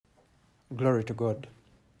Glory to God.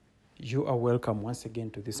 You are welcome once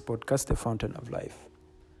again to this podcast, The Fountain of Life.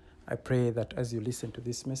 I pray that as you listen to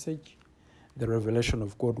this message, the revelation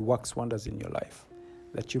of God works wonders in your life,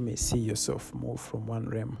 that you may see yourself move from one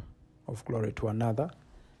realm of glory to another,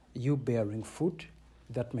 you bearing fruit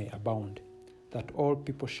that may abound, that all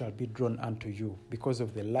people shall be drawn unto you because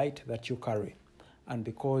of the light that you carry and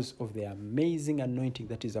because of the amazing anointing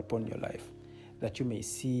that is upon your life, that you may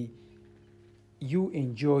see you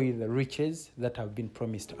enjoy the riches that have been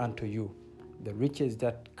promised unto you, the riches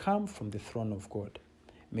that come from the throne of God.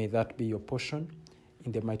 May that be your portion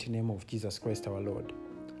in the mighty name of Jesus Christ our Lord.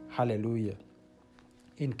 Hallelujah.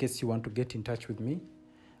 In case you want to get in touch with me,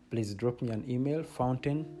 please drop me an email,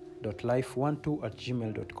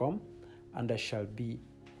 fountain.life12@gmail.com, and I shall be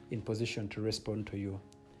in position to respond to you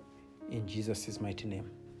in Jesus' mighty name.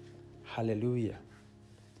 Hallelujah.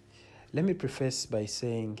 Let me preface by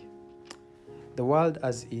saying, the world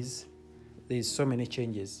as is, there is so many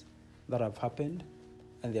changes that have happened,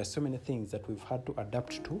 and there are so many things that we've had to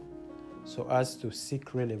adapt to so as to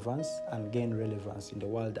seek relevance and gain relevance in the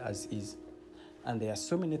world as is. And there are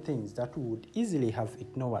so many things that we would easily have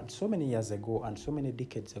ignored so many years ago and so many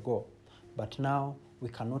decades ago, but now we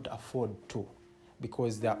cannot afford to,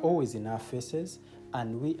 because they are always in our faces,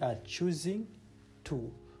 and we are choosing to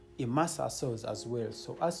immerse ourselves as well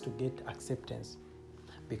so as to get acceptance.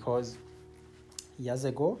 Because years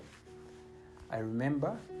ago, I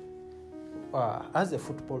remember as a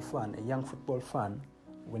football fan, a young football fan,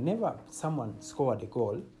 whenever someone scored a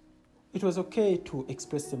goal, it was okay to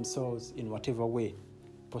express themselves in whatever way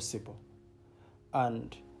possible.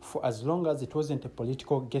 And for as long as it wasn't a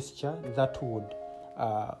political gesture that would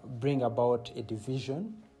bring about a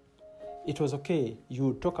division, it was okay.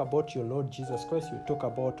 You talk about your Lord Jesus Christ, you talk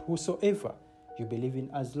about whosoever you believe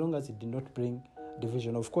in, as long as it did not bring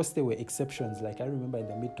division. Of course, there were exceptions. Like I remember in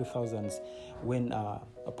the mid-2000s when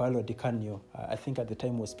Paolo Di Canio, I think at the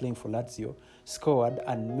time was playing for Lazio, scored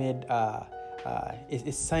and made a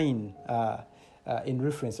sign in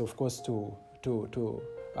reference, of course, to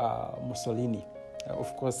Mussolini.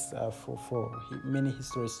 Of course, for many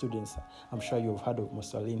history students, I'm sure you've heard of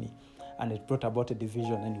Mussolini. And it brought about a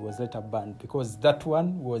division, and it was later banned because that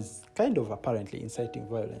one was kind of apparently inciting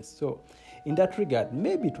violence. So in that regard,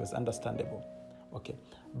 maybe it was understandable. Okay,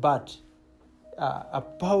 but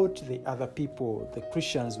about the other people, the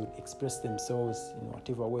Christians would express themselves in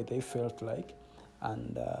whatever way they felt like,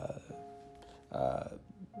 and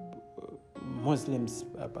Muslims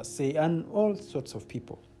per se, and all sorts of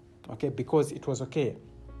people, okay, because it was okay.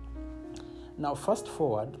 Now, fast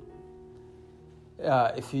forward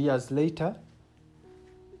a few years later,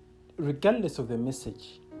 regardless of the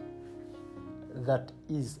message that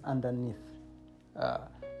is underneath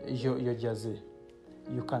your jersey,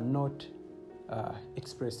 you cannot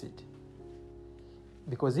express it,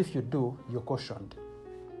 because if you do, you're cautioned,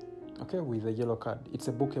 okay, with a yellow card. It's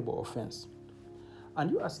a bookable offense. And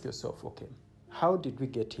you ask yourself, okay, how did we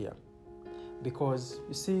get here? Because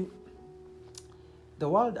you see, the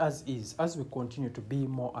world as is, as we continue to be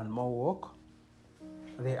more and more woke,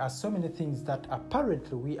 there are so many things that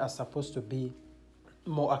apparently we are supposed to be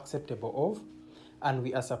more acceptable of, and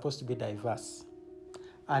we are supposed to be diverse.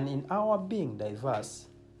 And in our being diverse,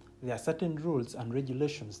 there are certain rules and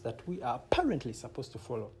regulations that we are apparently supposed to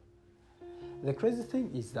follow. The crazy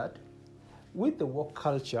thing is that with the woke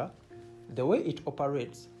culture, the way it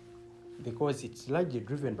operates, because it's largely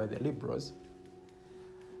driven by the liberals,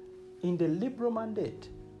 in the liberal mandate,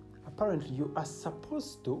 apparently you are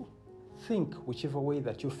supposed to think whichever way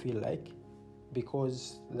that you feel like,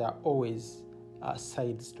 because there are always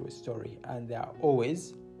sides to a story, and there are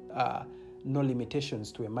always no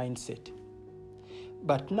limitations to a mindset.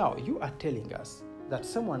 But now you are telling us that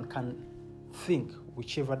someone can think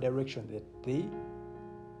whichever direction that they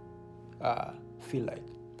feel like.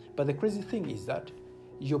 But the crazy thing is that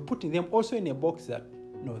you're putting them also in a box that,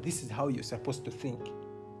 no, this is how you're supposed to think.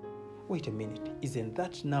 Wait a minute, isn't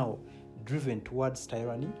that now driven towards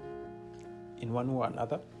tyranny in one way or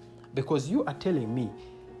another? Because you are telling me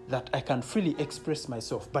that I can freely express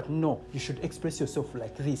myself, but no, you should express yourself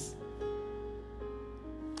like this.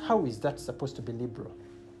 How is that supposed to be liberal?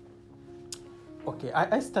 Okay,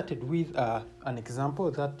 I started with an example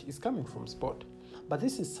that is coming from sport, but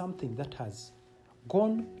this is something that has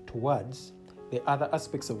gone towards the other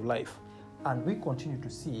aspects of life, and we continue to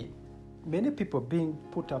see many people being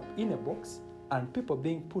put up in a box, and people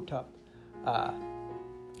being put up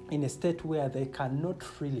in a state where they cannot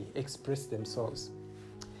freely express themselves.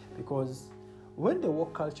 Because when the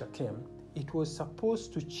woke culture came, it was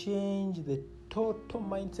supposed to change the total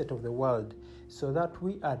mindset of the world so that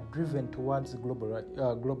we are driven towards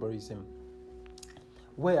globalism.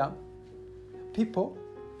 where people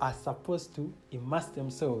are supposed to immerse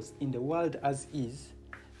themselves in the world as is,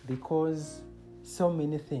 because so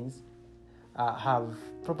many things have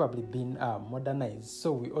probably been modernized.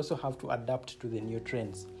 So we also have to adapt to the new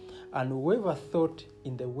trends. And whoever thought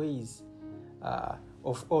in the ways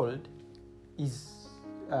of old is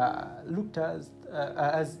looked as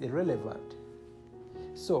irrelevant.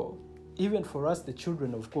 So even for us, the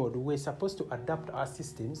children of God, we're supposed to adapt our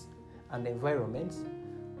systems and environments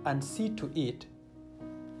and see to it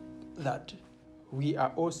that we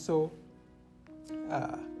are also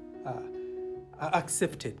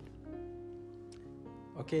accepted.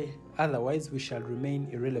 Okay, otherwise we shall remain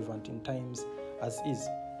irrelevant in times as is.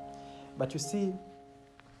 But you see,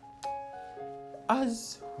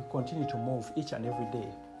 as we continue to move each and every day,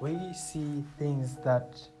 we see things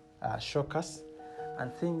that shock us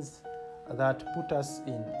and things that put us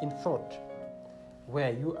in thought,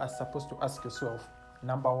 where you are supposed to ask yourself,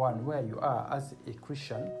 number one, where you are as a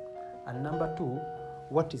Christian, and number two,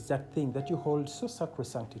 what is that thing that you hold so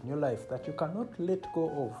sacrosanct in your life that you cannot let go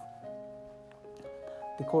of?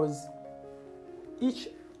 Because each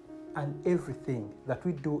and everything that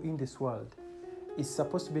we do in this world is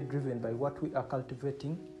supposed to be driven by what we are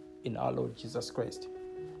cultivating in our Lord Jesus Christ.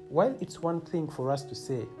 While it's one thing for us to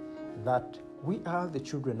say that we are the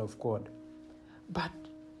children of God, but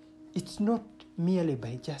it's not merely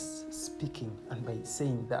by just speaking and by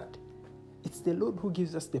saying that. It's the Lord who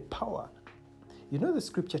gives us the power. You know, the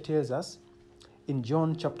scripture tells us in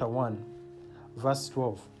John chapter 1, verse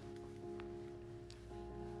 12,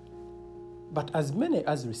 but as many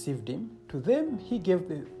as received him, to them he gave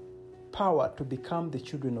the power to become the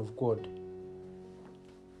children of God.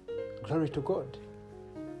 Glory to God.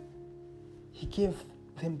 He gave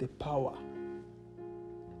them the power.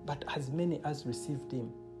 But as many as received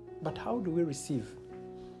him. But how do we receive?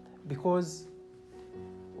 Because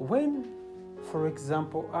when, for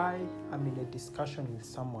example, I am in a discussion with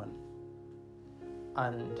someone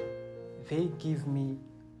and they give me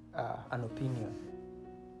an opinion,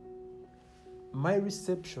 my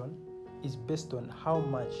reception is based on how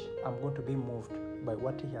much I'm going to be moved by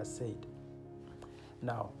what he has said.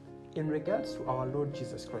 Now, in regards to our Lord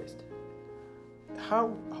Jesus Christ,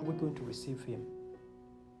 how are we going to receive him?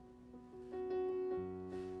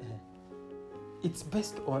 It's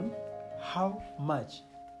based on how much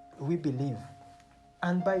we believe.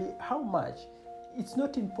 And by how much, it's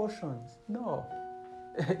not in portions. No.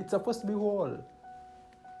 It's supposed to be whole.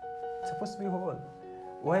 It's supposed to be whole.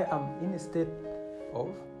 Where I'm in a state of,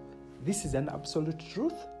 this is an absolute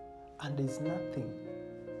truth, and there's nothing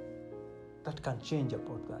that can change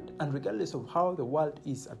about that. And regardless of how the world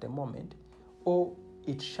is at the moment, or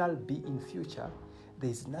it shall be in future,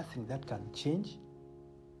 there's nothing that can change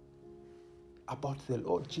about the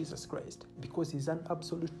Lord Jesus Christ, because he's an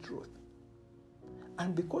absolute truth.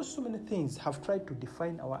 And because so many things have tried to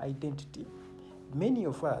define our identity, many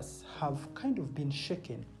of us have kind of been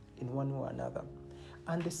shaken in one way or another.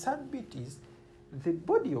 And the sad bit is, the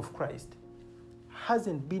body of Christ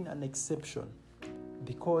hasn't been an exception,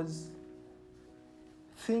 because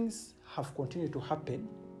things have continued to happen,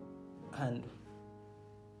 and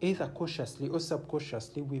either cautiously or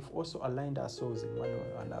subconsciously, we've also aligned ourselves in one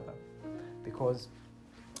way or another. Because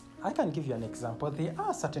I can give you an example. There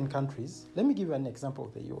are certain countries, let me give you an example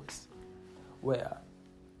of the US, where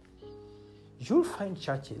you'll find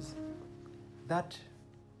churches that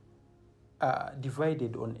are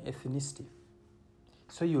divided on ethnicity.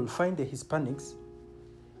 So you'll find the Hispanics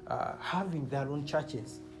having their own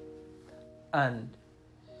churches, and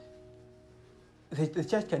the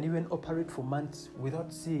church can even operate for months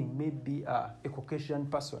without seeing maybe a Caucasian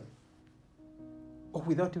person, or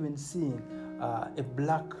without even seeing a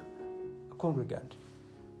black congregant.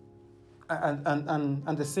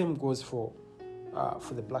 And the same goes for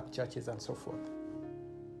the black churches and so forth.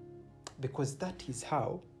 Because that is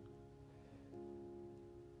how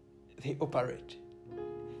they operate.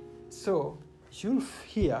 So you'll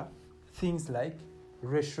hear things like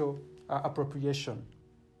racial appropriation.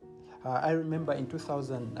 I remember in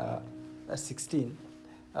 2016,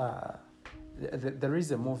 there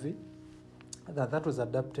is a movie that was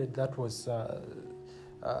adapted that was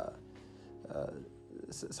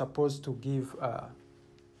supposed to give,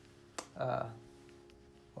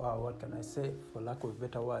 what can I say, for lack of a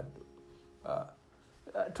better word,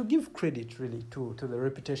 to give credit really to the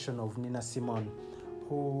reputation of Nina Simone,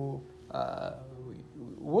 who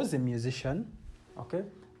was a musician, okay,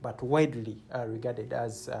 but widely regarded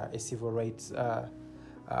as a civil rights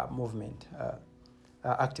movement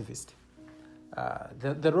activist.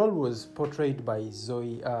 The role was portrayed by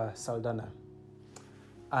Zoe Saldana,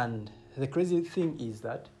 and the crazy thing is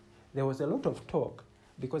that there was a lot of talk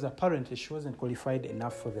because apparently she wasn't qualified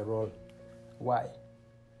enough for the role. Why?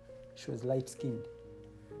 She was light-skinned.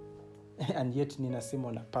 And yet Nina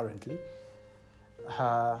Simone, apparently,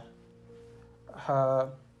 her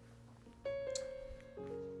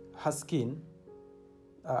skin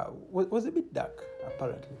was a bit dark,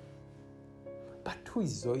 apparently. But who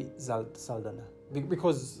is Zoe Saldana?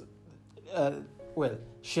 Because,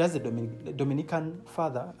 she has a Dominican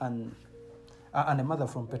father and a mother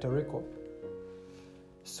from Puerto Rico.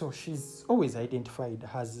 So she's always identified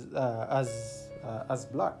as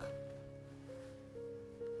black.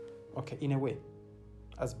 Okay, in a way,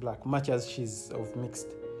 as black, much as she's of mixed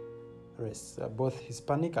race, both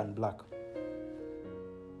Hispanic and black.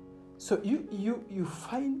 So you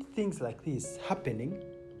find things like this happening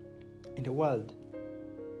in the world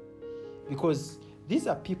because these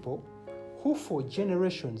are people who for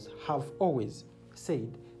generations have always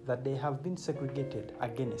said that they have been segregated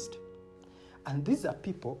against. And these are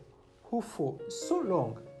people who for so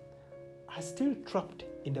long are still trapped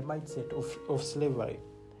in the mindset of slavery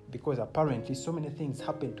because apparently so many things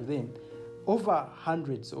happened to them over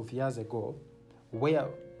hundreds of years ago where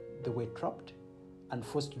they were trapped and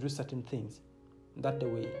forced to do certain things that they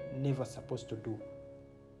were never supposed to do.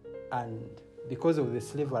 And because of the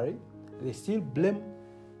slavery, they still blame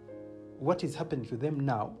what is happening to them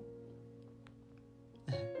now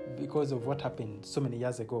because of what happened so many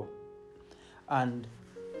years ago. And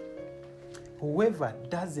whoever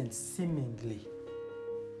doesn't seemingly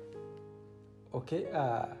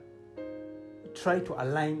try to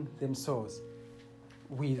align themselves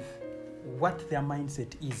with what their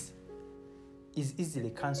mindset is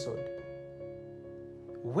easily cancelled.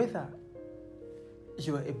 Whether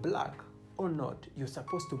you're a black or not, you're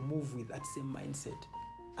supposed to move with that same mindset.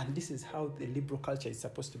 And this is how the liberal culture is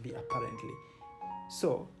supposed to be, apparently.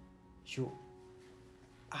 So, you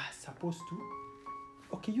are supposed to,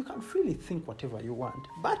 you can freely think whatever you want,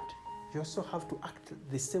 but you also have to act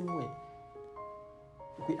the same way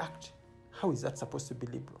we act. How is that supposed to be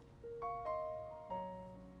liberal?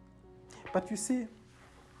 But you see,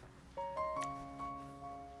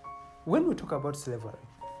 when we talk about slavery,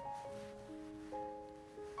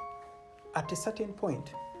 at a certain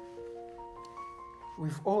point,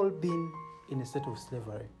 we've all been in a state of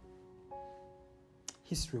slavery,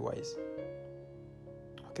 history-wise.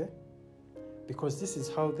 Okay? Because this is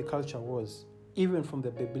how the culture was, even from the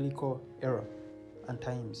biblical era and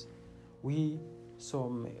times. We saw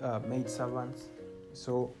maid servants,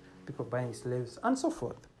 saw people buying slaves, and so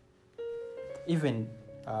forth. Even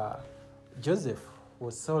Joseph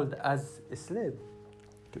was sold as a slave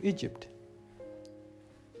to Egypt.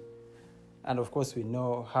 And of course, we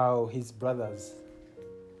know how his brothers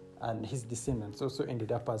and his descendants also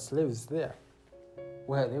ended up as slaves there,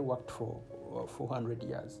 where they worked for 400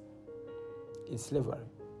 years in slavery.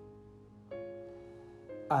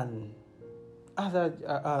 And other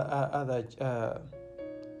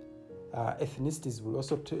ethnicities will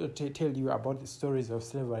also tell you about the stories of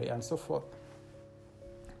slavery and so forth.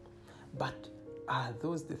 But are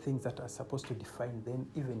those the things that are supposed to define them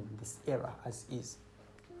even in this era as is?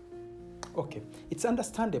 Okay, it's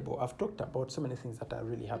understandable. I've talked about so many things that are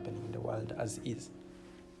really happening in the world as is.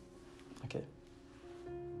 Okay.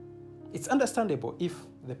 It's understandable if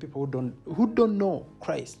the people who don't know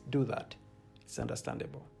Christ do that. It's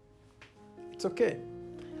understandable. It's okay.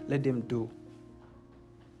 Let them do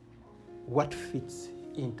what fits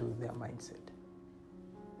into their mindset.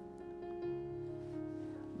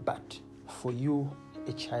 But for you,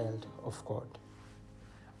 a child of God,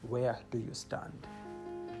 where do you stand?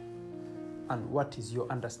 And what is your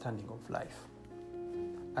understanding of life?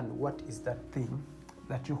 And what is that thing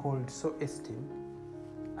that you hold so esteemed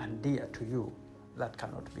and dear to you that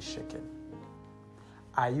cannot be shaken?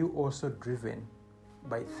 Are you also driven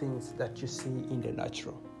by things that you see in the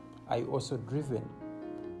natural? Are you also driven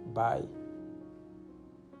by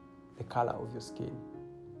the color of your skin?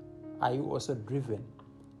 Are you also driven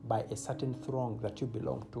by a certain throng that you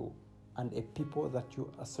belong to and a people that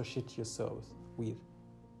you associate yourselves with?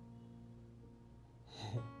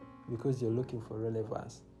 Because you're looking for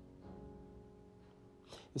relevance.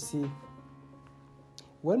 You see,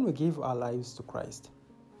 when we give our lives to Christ,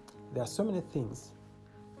 there are so many things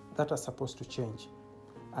that are supposed to change.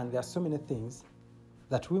 And there are so many things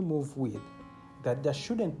that we move with that there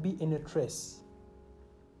shouldn't be any trace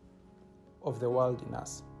of the world in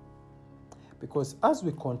us. Because as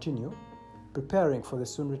we continue preparing for the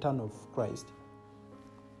soon return of Christ,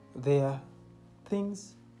 there are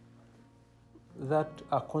things that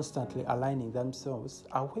are constantly aligning themselves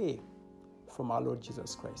away from our Lord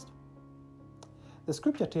Jesus Christ. The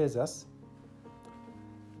scripture tells us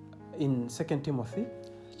in 2 Timothy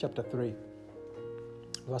chapter 3,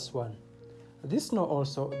 verse 1, "This know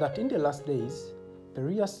also that in the last days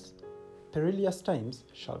perilous times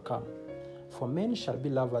shall come, for men shall be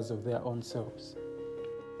lovers of their own selves."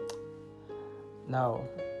 Now,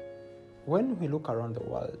 when we look around the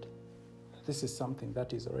world, this is something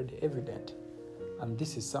that is already evident, and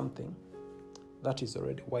this is something that is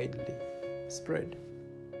already widely spread,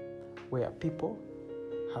 where people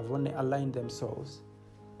have only aligned themselves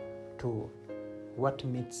to what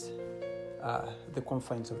meets the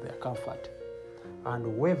confines of their comfort. And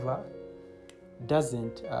whoever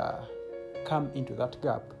doesn't come into that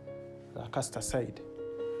gap, they are cast aside.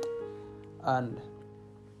 And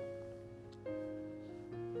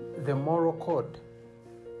the moral code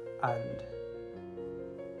and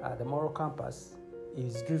the moral compass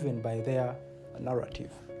is driven by their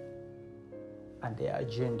narrative and their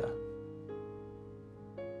agenda.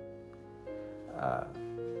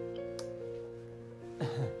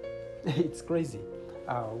 It's crazy.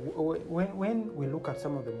 When we look at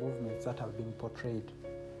some of the movements that have been portrayed,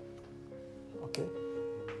 okay,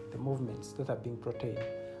 the movements that are being portrayed.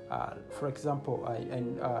 For example,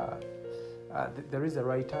 there is a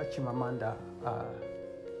writer, Chimamanda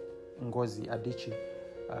Ngozi Adichie.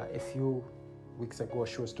 A few weeks ago,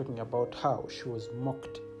 she was talking about how she was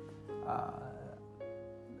mocked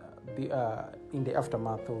in the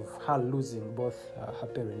aftermath of her losing both her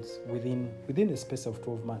parents within the space of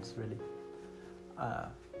 12 months, really.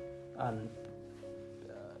 And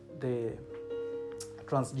the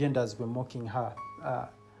transgenders were mocking her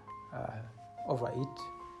over it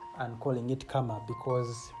and calling it karma,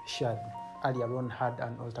 because she had earlier on had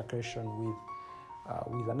an altercation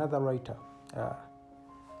with another writer,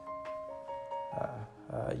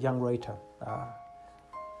 young writer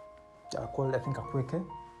called, I think, Akweke,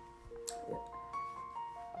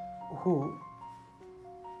 who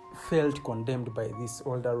felt condemned by this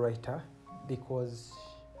older writer because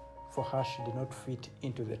for her she did not fit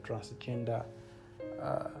into the transgender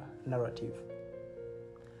narrative.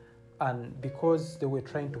 And because they were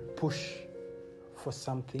trying to push for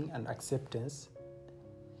something and acceptance,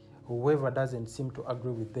 whoever doesn't seem to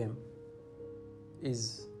agree with them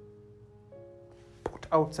is put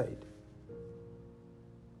outside.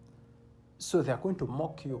 So they are going to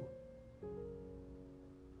mock you.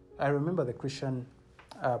 I remember the Christian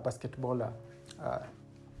basketballer,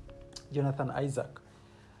 Jonathan Isaac,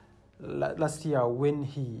 last year when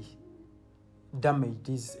he damaged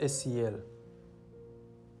his ACL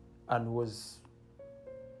and was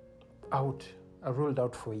ruled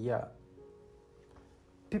out for a year.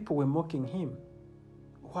 People were mocking him.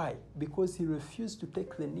 Why? Because he refused to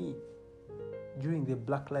take the knee during the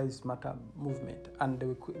Black Lives Matter movement, and they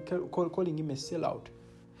were calling him a sellout.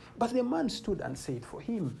 But the man stood and said, for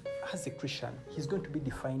him, as a Christian, he's going to be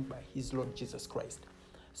defined by his Lord Jesus Christ.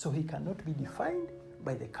 So he cannot be defined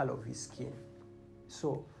by the color of his skin.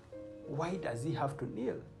 So why does he have to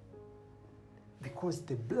kneel? Because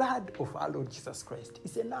the blood of our Lord Jesus Christ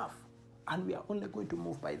is enough, and we are only going to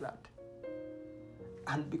move by that.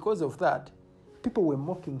 And because of that, people were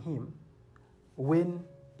mocking him when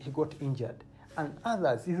he got injured. And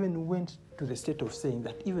others even went to the state of saying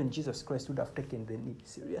that even Jesus Christ would have taken the knee.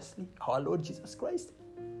 Seriously? Our Lord Jesus Christ?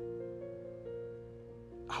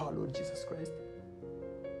 Our Lord Jesus Christ?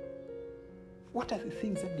 What are the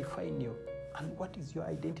things that define you? And what is your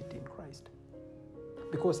identity in Christ?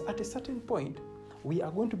 Because at a certain point, we are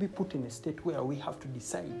going to be put in a state where we have to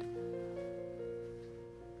decide.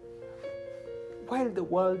 While the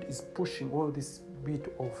world is pushing all this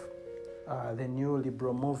bit of the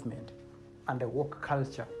neoliberal movement and the woke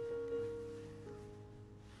culture,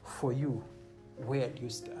 for you, where do you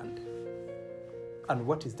stand? And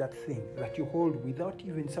what is that thing that you hold without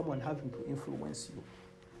even someone having to influence you?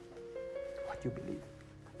 What you believe?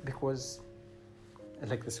 Because,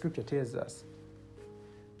 like the scripture tells us,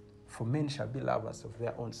 for men shall be lovers of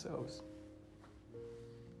their own selves.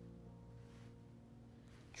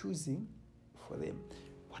 Choosing for them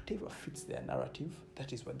whatever fits their narrative,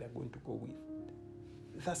 that is what they're going to go with.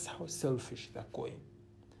 That's how selfish they're going.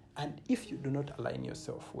 And if you do not align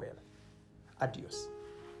yourself well, adios.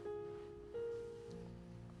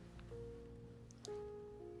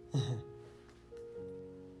 You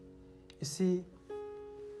see,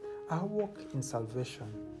 our walk in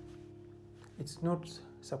salvation, it's not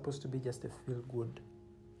supposed to be just a feel-good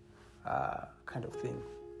kind of thing,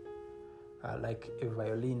 like a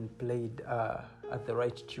violin played at the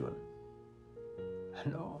right tune.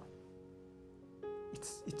 No,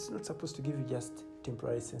 it's not supposed to give you just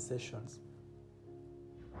temporary sensations,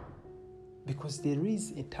 because there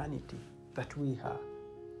is eternity that we are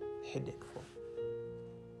headed for.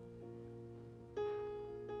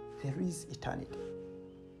 There is eternity.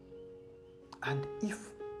 And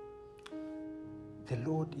if the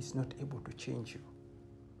Lord is not able to change you,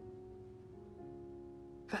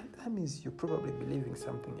 that means you're probably believing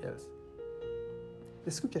something else.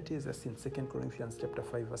 The scripture tells us in 2 Corinthians chapter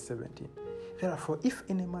 5, verse 17, therefore, if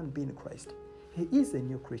any man be in Christ, he is a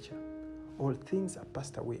new creature. All things are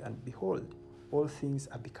passed away, and behold, all things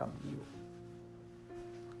are become new.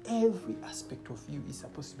 Every aspect of you is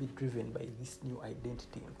supposed to be driven by this new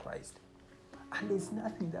identity in Christ. And there's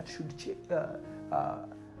nothing that should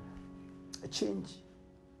change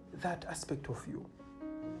that aspect of you.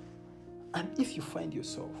 And if you find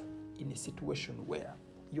yourself in a situation where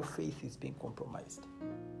your faith is being compromised,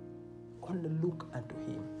 only look unto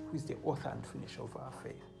him who is the author and finisher of our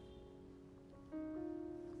faith.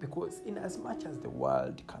 Because in as much as the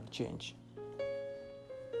world can change,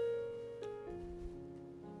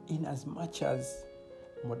 in as much as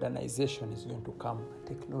modernization is going to come,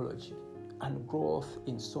 technology and growth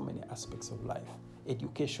in so many aspects of life,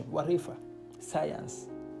 education, whatever, science,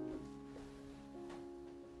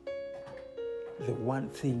 the one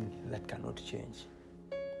thing that cannot change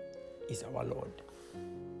is our Lord.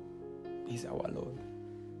 Is our Lord.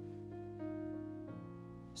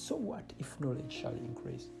 So what if knowledge shall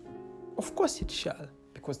increase? Of course it shall,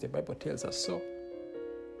 because the Bible tells us so.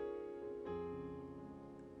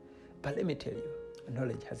 But let me tell you,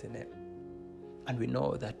 knowledge has a name. And we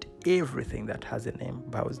know that everything that has a name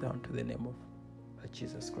bows down to the name of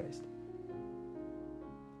Jesus Christ.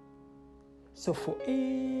 So for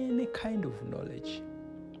any kind of knowledge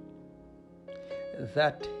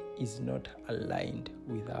that is not aligned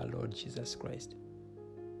with our Lord Jesus Christ,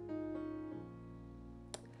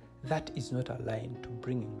 that is not aligned to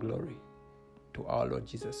bringing glory to our Lord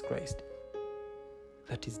Jesus Christ,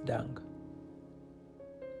 that is dung.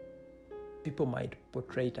 People might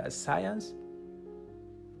portray it as science.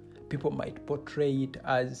 People might portray it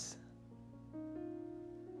as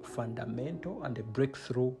fundamental and a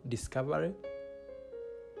breakthrough discovery,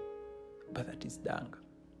 but that is dung.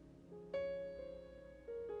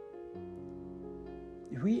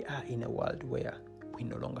 We are in a world where we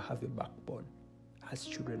no longer have a backbone as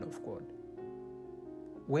children of God,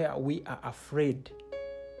 where we are afraid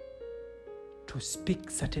to speak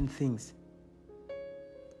certain things,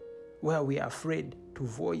 where we are afraid to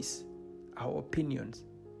voice our opinions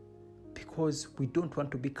because we don't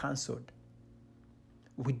want to be cancelled.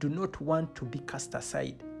 We do not want to be cast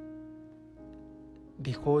aside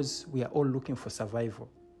because we are all looking for survival.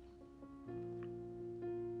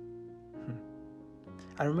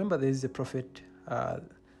 I remember there is a prophet,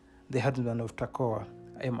 the husband of Tekoa,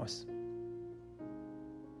 Amos.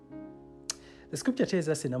 The scripture tells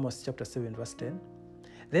us in Amos chapter 7, verse 10,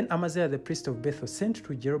 then Amaziah the priest of Bethel sent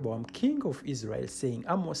to Jeroboam, king of Israel, saying,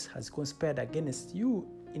 Amos has conspired against you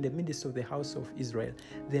in the midst of the house of Israel.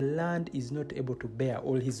 The land is not able to bear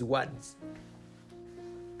all his words.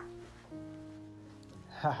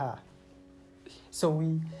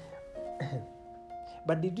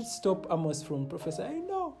 But did it stop Amos from prophesying?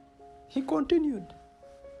 No. He continued.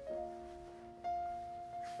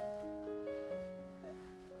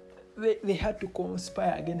 They had to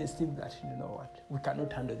conspire against him that, you know what, we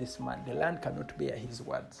cannot handle this man. The land cannot bear his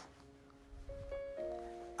words.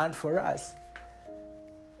 And for us,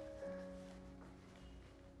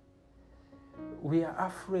 we are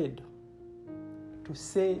afraid to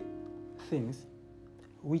say things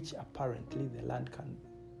which apparently the land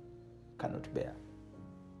cannot bear.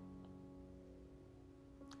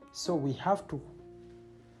 So we have to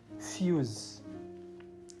fuse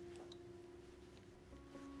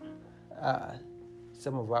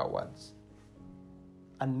some of our words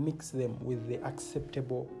and mix them with the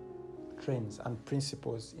acceptable trends and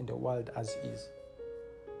principles in the world as is.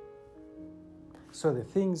 So the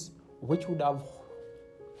things which would have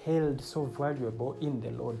held so valuable in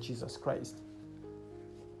the Lord Jesus Christ,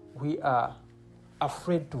 we are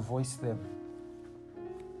afraid to voice them.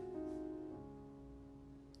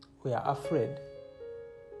 We are afraid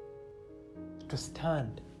to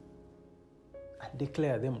stand and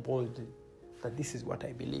declare them boldly that this is what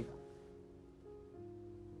I believe.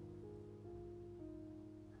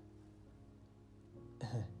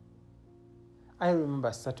 I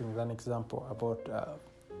remember starting with an example about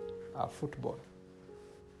football,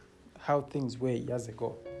 how things were years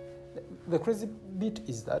ago. The crazy bit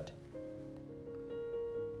is that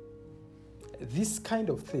this kind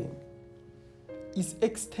of thing is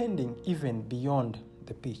extending even beyond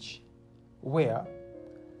the pitch, where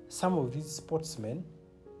some of these sportsmen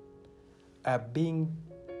are being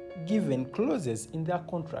given clauses in their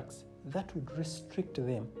contracts that would restrict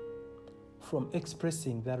them from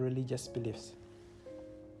expressing their religious beliefs.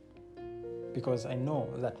 Because I know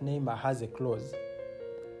that Neymar has a clause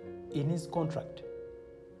in his contract,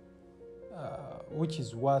 which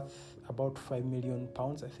is worth about £5 million,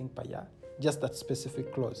 I think, per year. Just that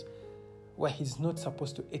specific clause, where he's not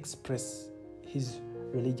supposed to express his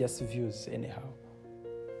religious views anyhow.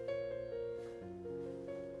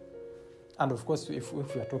 And of course, if we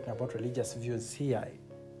are talking about religious views here,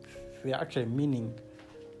 we are actually meaning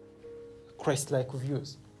Christ-like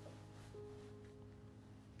views.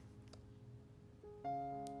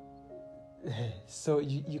 So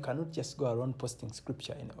you cannot just go around posting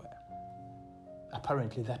scripture anywhere.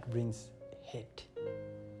 Apparently that brings hate.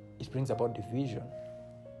 It brings about division.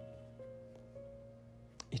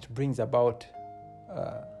 It brings about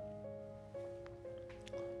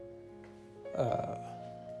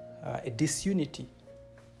a disunity.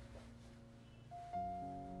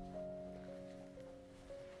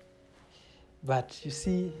 But you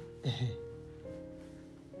see,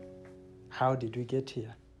 how did we get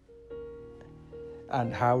here?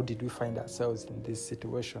 And how did we find ourselves in these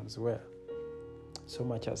situations where so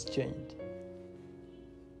much has changed?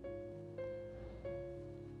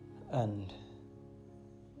 And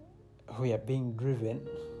we are being driven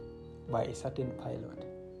by a certain pilot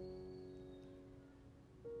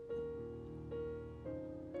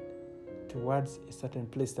towards a certain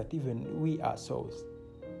place that even we ourselves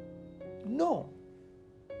know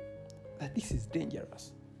that this is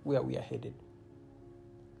dangerous, where we are headed.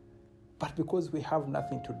 But because we have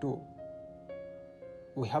nothing to do,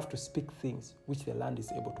 we have to speak things which the land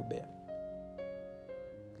is able to bear,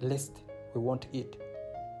 lest we won't eat.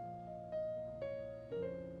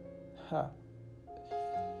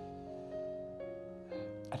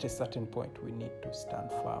 At a certain point, we need to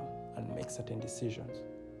stand firm and make certain decisions.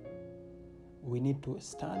 We need to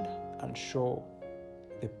stand and show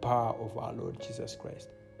the power of our Lord Jesus Christ,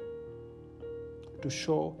 to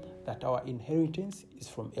show that our inheritance is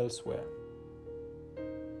from elsewhere.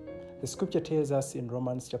 The scripture tells us in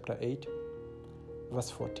Romans chapter 8,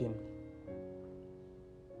 verse 14,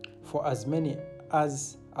 "For as many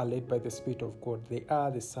as are led by the Spirit of God, they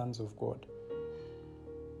are the sons of God.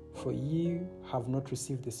 For you have not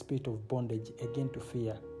received the spirit of bondage again to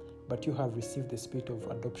fear, but you have received the spirit of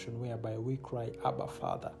adoption, whereby we cry, Abba,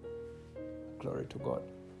 Father." Glory to God.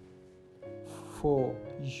 For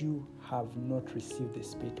you have not received the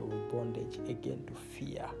spirit of bondage again to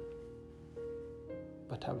fear,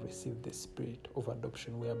 but have received the spirit of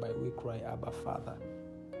adoption, whereby we cry, Abba, Father.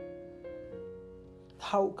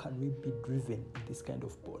 How can we be driven in this kind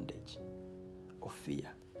of bondage of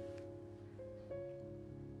fear,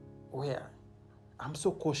 where I'm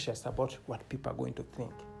so cautious about what people are going to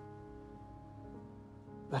think,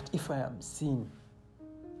 that if I am seen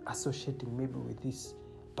associating maybe with this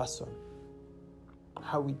person,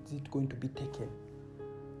 how is it going to be taken?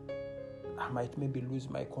 I might maybe lose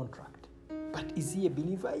my contract. But is he a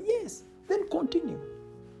believer? Yes. Then continue.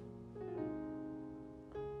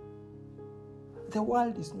 The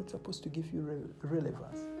world is not supposed to give you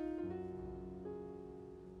relevance.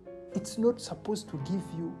 It's not supposed to give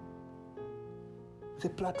you the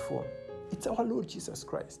platform. It's our Lord Jesus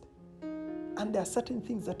Christ. And there are certain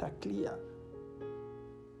things that are clear.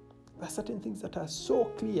 There are certain things that are so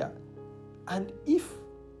clear. And if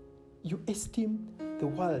you esteem the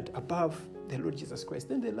world above the Lord Jesus Christ,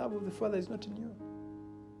 then the love of the Father is not in you.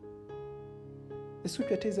 The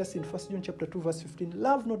scripture tells us in 1 John chapter 2, verse 15,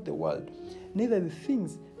 "Love not the world, neither the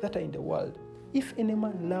things that are in the world. If any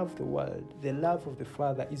man love the world, the love of the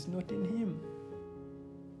Father is not in him."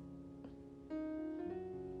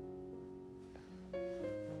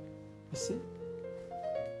 You see?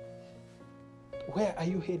 Where are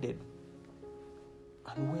you headed?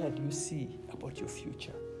 And where do you see about your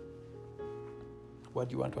future? What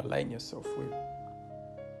do you want to align yourself with?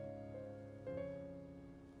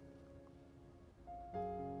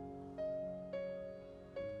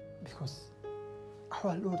 Because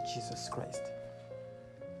our Lord Jesus Christ,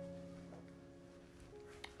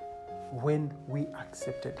 when we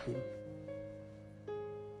accepted him,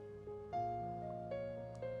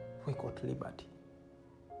 we got liberty.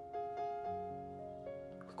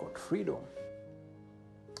 We got freedom.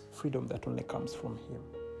 Freedom that only comes from him.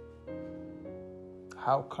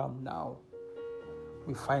 How come now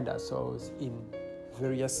we find ourselves in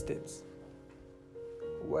various states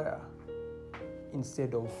where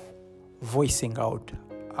instead of voicing out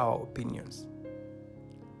our opinions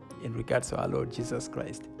in regards to our Lord Jesus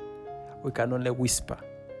Christ, we can only whisper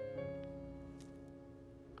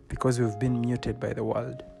because we've been muted by the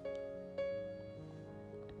world?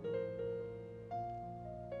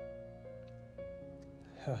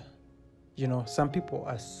 Some people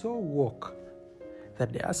are so woke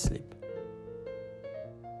that they are asleep.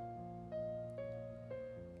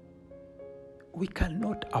 We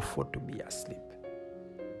cannot afford to be asleep,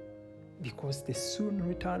 because the soon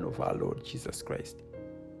return of our Lord Jesus Christ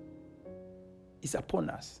is upon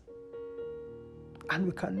us. And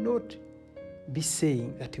we cannot be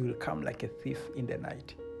saying that he will come like a thief in the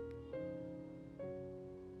night.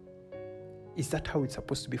 Is that how it's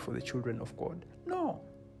supposed to be for the children of God? No.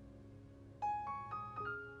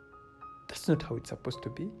 That's not how it's supposed to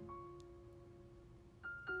be.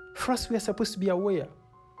 For us, we are supposed to be aware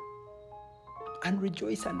and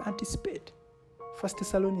rejoice and anticipate. 1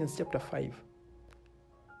 Thessalonians chapter 5,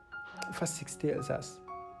 verse 6 tells us,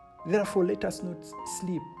 "Therefore let us not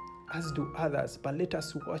sleep as do others, but let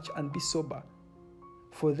us watch and be sober.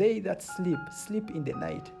 For they that sleep, sleep in the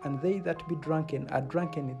night, and they that be drunken are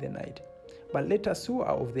drunken in the night. But let us who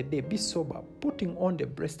are of the day be sober, putting on the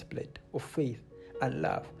breastplate of faith and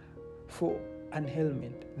love, for an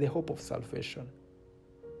helmet, the hope of salvation."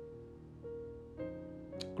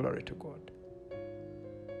 Glory to God.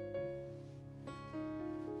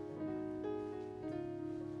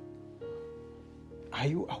 Are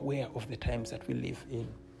you aware of the times that we live in?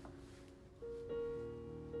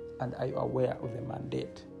 And are you aware of the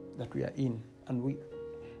mandate that we are in? And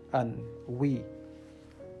we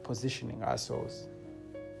positioning ourselves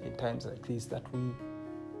in times like this, that we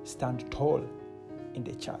stand tall in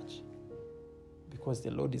the church, because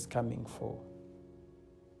the Lord is coming for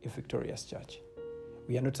a victorious church.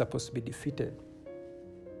 We are not supposed to be defeated.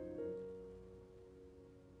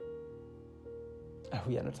 And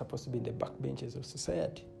we are not supposed to be in the backbenches of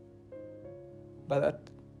society. But that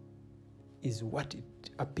is what it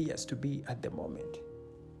appears to be at the moment.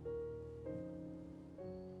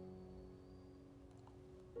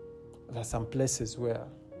 There are some places where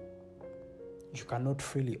you cannot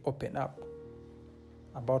freely open up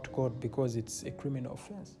about God because it's a criminal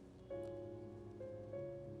offense.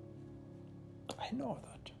 I know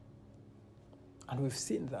that. And we've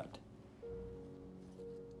seen that.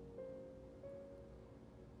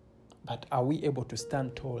 But are we able to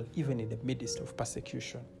stand tall even in the midst of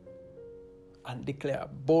persecution and declare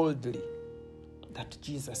boldly that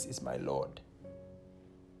Jesus is my Lord,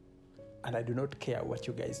 and I do not care what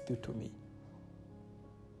you guys do to me?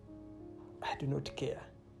 I do not care.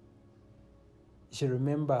 You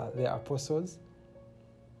remember the apostles,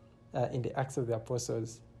 in the Acts of the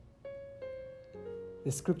Apostles,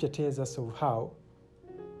 the scripture tells us of how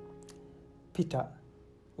Peter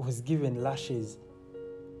was given lashes.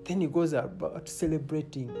 Then he goes about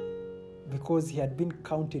celebrating because he had been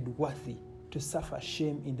counted worthy to suffer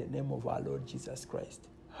shame in the name of our Lord Jesus Christ.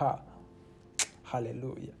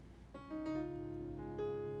 Hallelujah.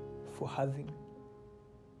 For having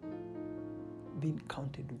been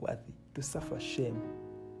counted worthy to suffer shame.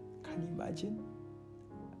 Can you imagine?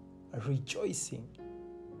 Rejoicing.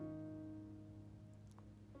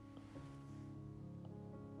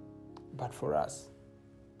 But for us,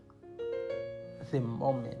 the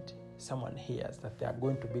moment someone hears that they are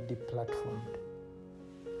going to be deplatformed,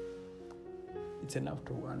 it's enough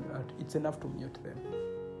to mute them,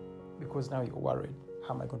 because now you're worried,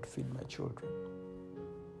 how am I going to feed my children?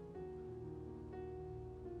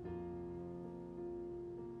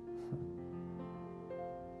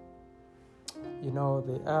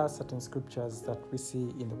 There are certain scriptures that we see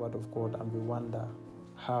in the Word of God, and we wonder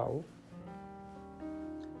how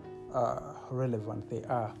relevant they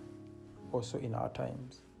are also in our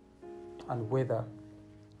times, and whether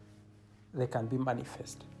they can be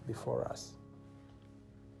manifest before us.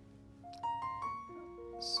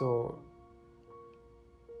 So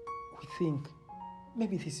we think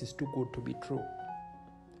maybe this is too good to be true.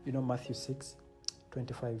 Matthew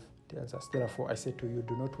 6:25 tells us, "Therefore I say to you,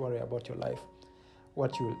 do not worry about your life,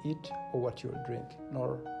 what you will eat or what you will drink,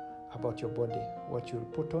 nor about your body, what you will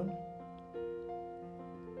put on.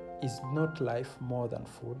 Is not life more than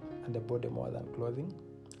food, and the body more than clothing?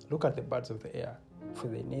 Look at the birds of the air, for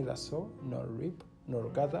they neither sow, nor reap, nor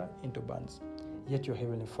gather into barns, yet your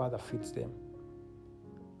heavenly Father feeds them.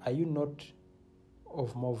 Are you not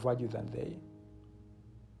of more value than they?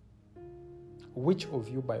 Which of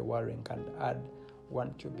you by worrying can add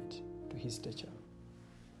 1 cubit to his stature?"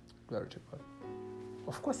 Glory to God.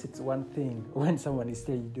 Of course, it's one thing when someone is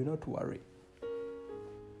saying, do not worry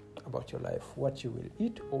about your life, what you will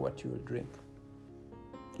eat or what you will drink.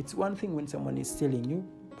 It's one thing when someone is telling you,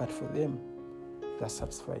 but for them, they're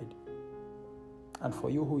satisfied. And for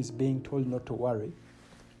you who is being told not to worry,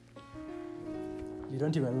 you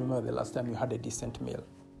don't even remember the last time you had a decent meal.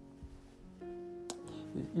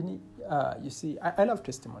 You see, I love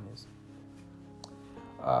testimonies.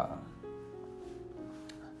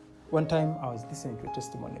 One time I was listening to a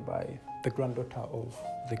testimony by the granddaughter of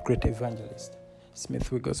the great evangelist, Smith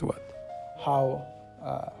Wigglesworth, how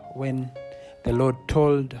when the Lord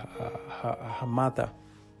told her mother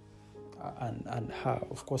and her,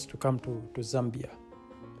 of course, to come to Zambia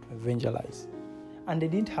to evangelize, and they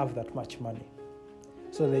didn't have that much money.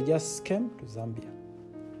 So they just came to Zambia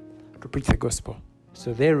to preach the gospel.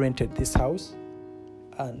 So they rented this house,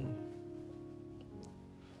 and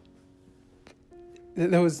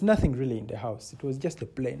there was nothing really in the house. It was just a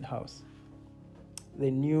plain house. They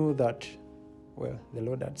knew that, well, the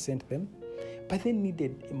Lord had sent them, but they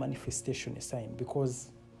needed a manifestation, a sign,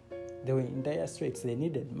 because they were in dire straits. They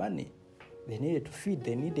needed money. They needed to feed.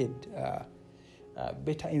 They needed a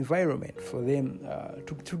better environment for them,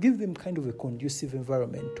 to give them kind of a conducive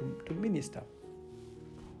environment to minister.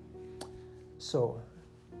 So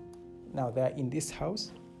now they're in this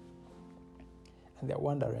house, and they're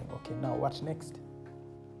wondering, okay, now what next?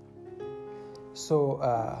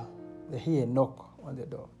 So they hear a knock on the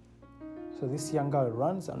door. So this young girl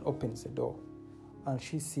runs and opens the door, and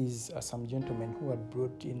she sees some gentlemen who had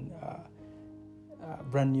brought in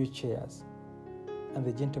brand new chairs. And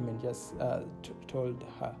the gentleman just told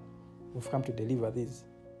her, "We've come to deliver these."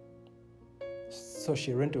 So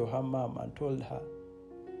she ran to her mom and told her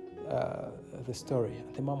the story.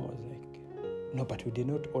 And the mom was like, "No, but we did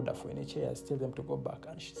not order for any chairs. Tell them to go back."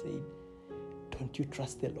 And she said, "Don't you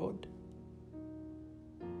trust the Lord?"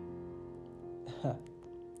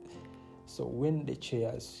 So when the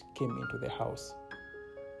chairs came into the house,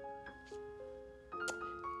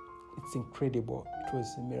 it's incredible. It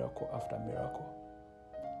was miracle after miracle.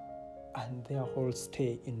 And their whole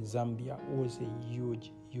stay in Zambia was a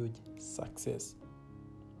huge, huge success.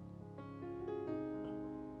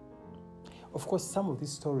 Of course, some of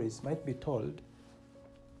these stories might be told,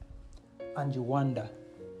 and you wonder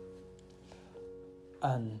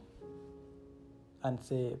and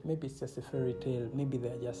say, maybe it's just a fairy tale, maybe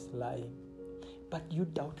they're just lying. But you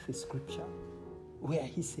doubt the scripture where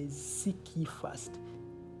he says, "Seek ye first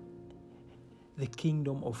the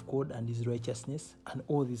kingdom of God and his righteousness, and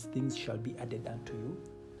all these things shall be added unto you."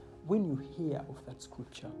 When you hear of that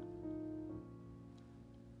scripture,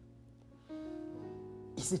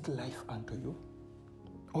 is it life unto you?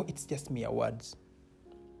 Or it's just mere words?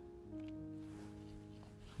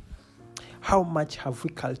 How much have we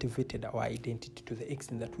cultivated our identity to the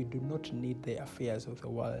extent that we do not need the affairs of the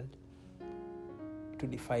world to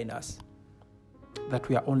define us? That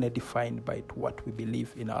we are only defined by what we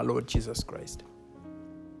believe in our Lord Jesus Christ.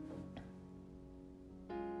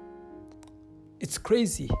 It's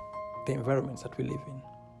crazy, the environments that we live in.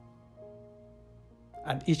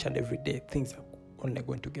 And each and every day, things are only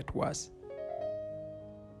going to get worse.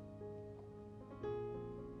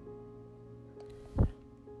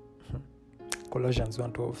 Colossians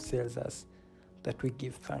 1:12 tells us that we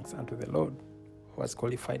give thanks unto the Lord, who has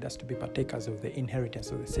qualified us to be partakers of the inheritance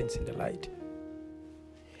of the saints in the light.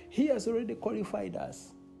 He has already qualified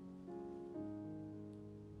us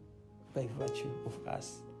by virtue of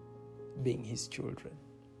us being his children.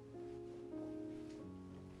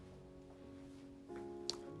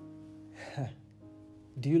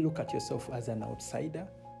 Do you look at yourself as an outsider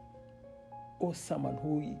or someone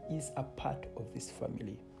who is a part of this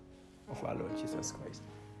family of our Lord Jesus Christ?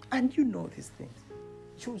 And you know these things.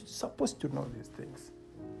 You're supposed to know these things.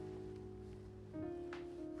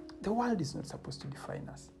 The world is not supposed to define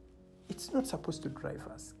us. It's not supposed to drive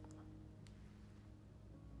us.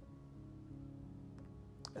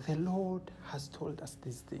 The Lord has told us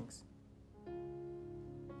these things.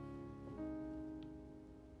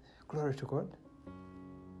 Glory to God.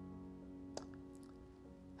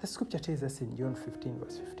 The scripture tells us in John 15,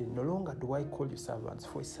 verse 15, "No longer do I call you servants,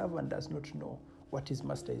 for a servant does not know what his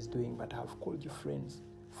master is doing, but I have called you friends.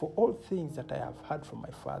 For all things that I have heard from my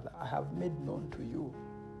Father, I have made known to you."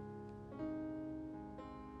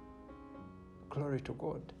 Glory to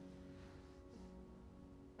God.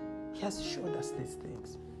 He has showed us these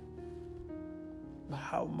things. But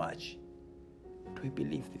how much do we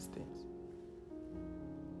believe these things?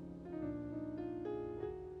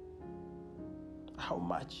 How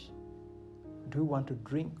much do we want to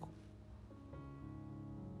drink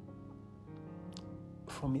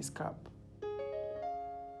from his cup?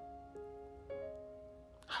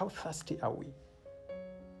 How thirsty are we?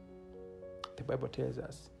 The Bible tells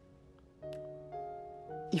us,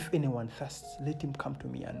 "If anyone thirsts, let him come to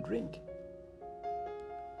me and drink."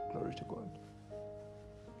 Glory to God.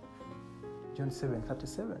 John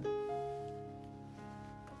 7:37.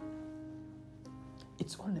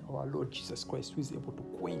 It's only our Lord Jesus Christ who is able to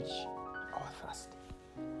quench our thirst.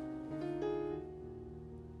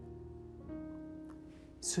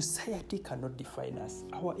 Society cannot define us.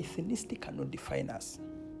 Our ethnicity cannot define us.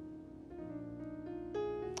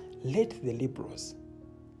 Let the liberals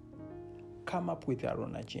come up with their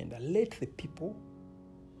own agenda. Let the people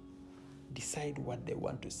decide what they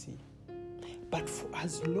want to see. But for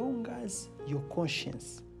as long as your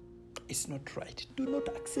conscience is not right, do not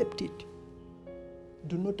accept it.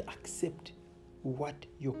 Do not accept what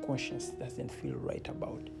your conscience doesn't feel right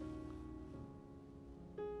about.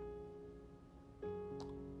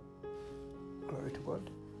 Glory to God.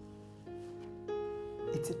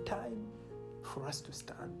 It's a time for us to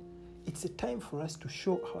stand. It's a time for us to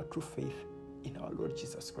show our true faith in our Lord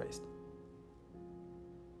Jesus Christ.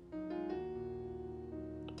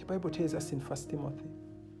 The Bible tells us in 1 Timothy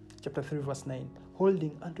chapter 3 verse 9,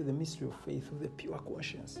 holding unto the mystery of faith with a pure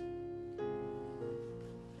conscience.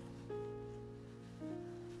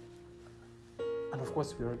 And of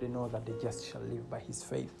course, we already know that the just shall live by his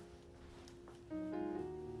faith.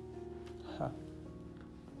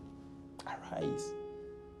 Arise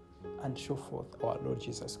and show forth our Lord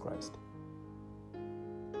Jesus Christ.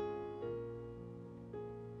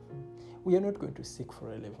 We are not going to seek for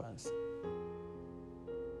relevance.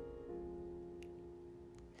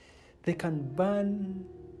 They can ban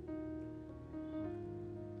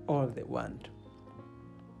all they want.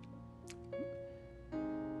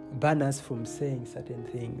 Ban us from saying certain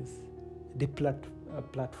things,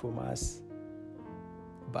 platform us,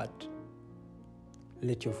 but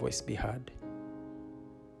let your voice be heard.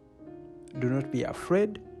 Do not be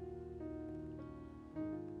afraid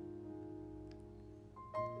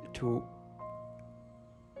to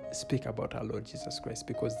speak about our Lord Jesus Christ,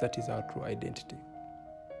 because that is our true identity.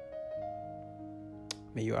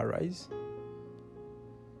 May you arise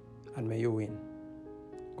and may you win.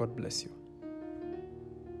 God bless you.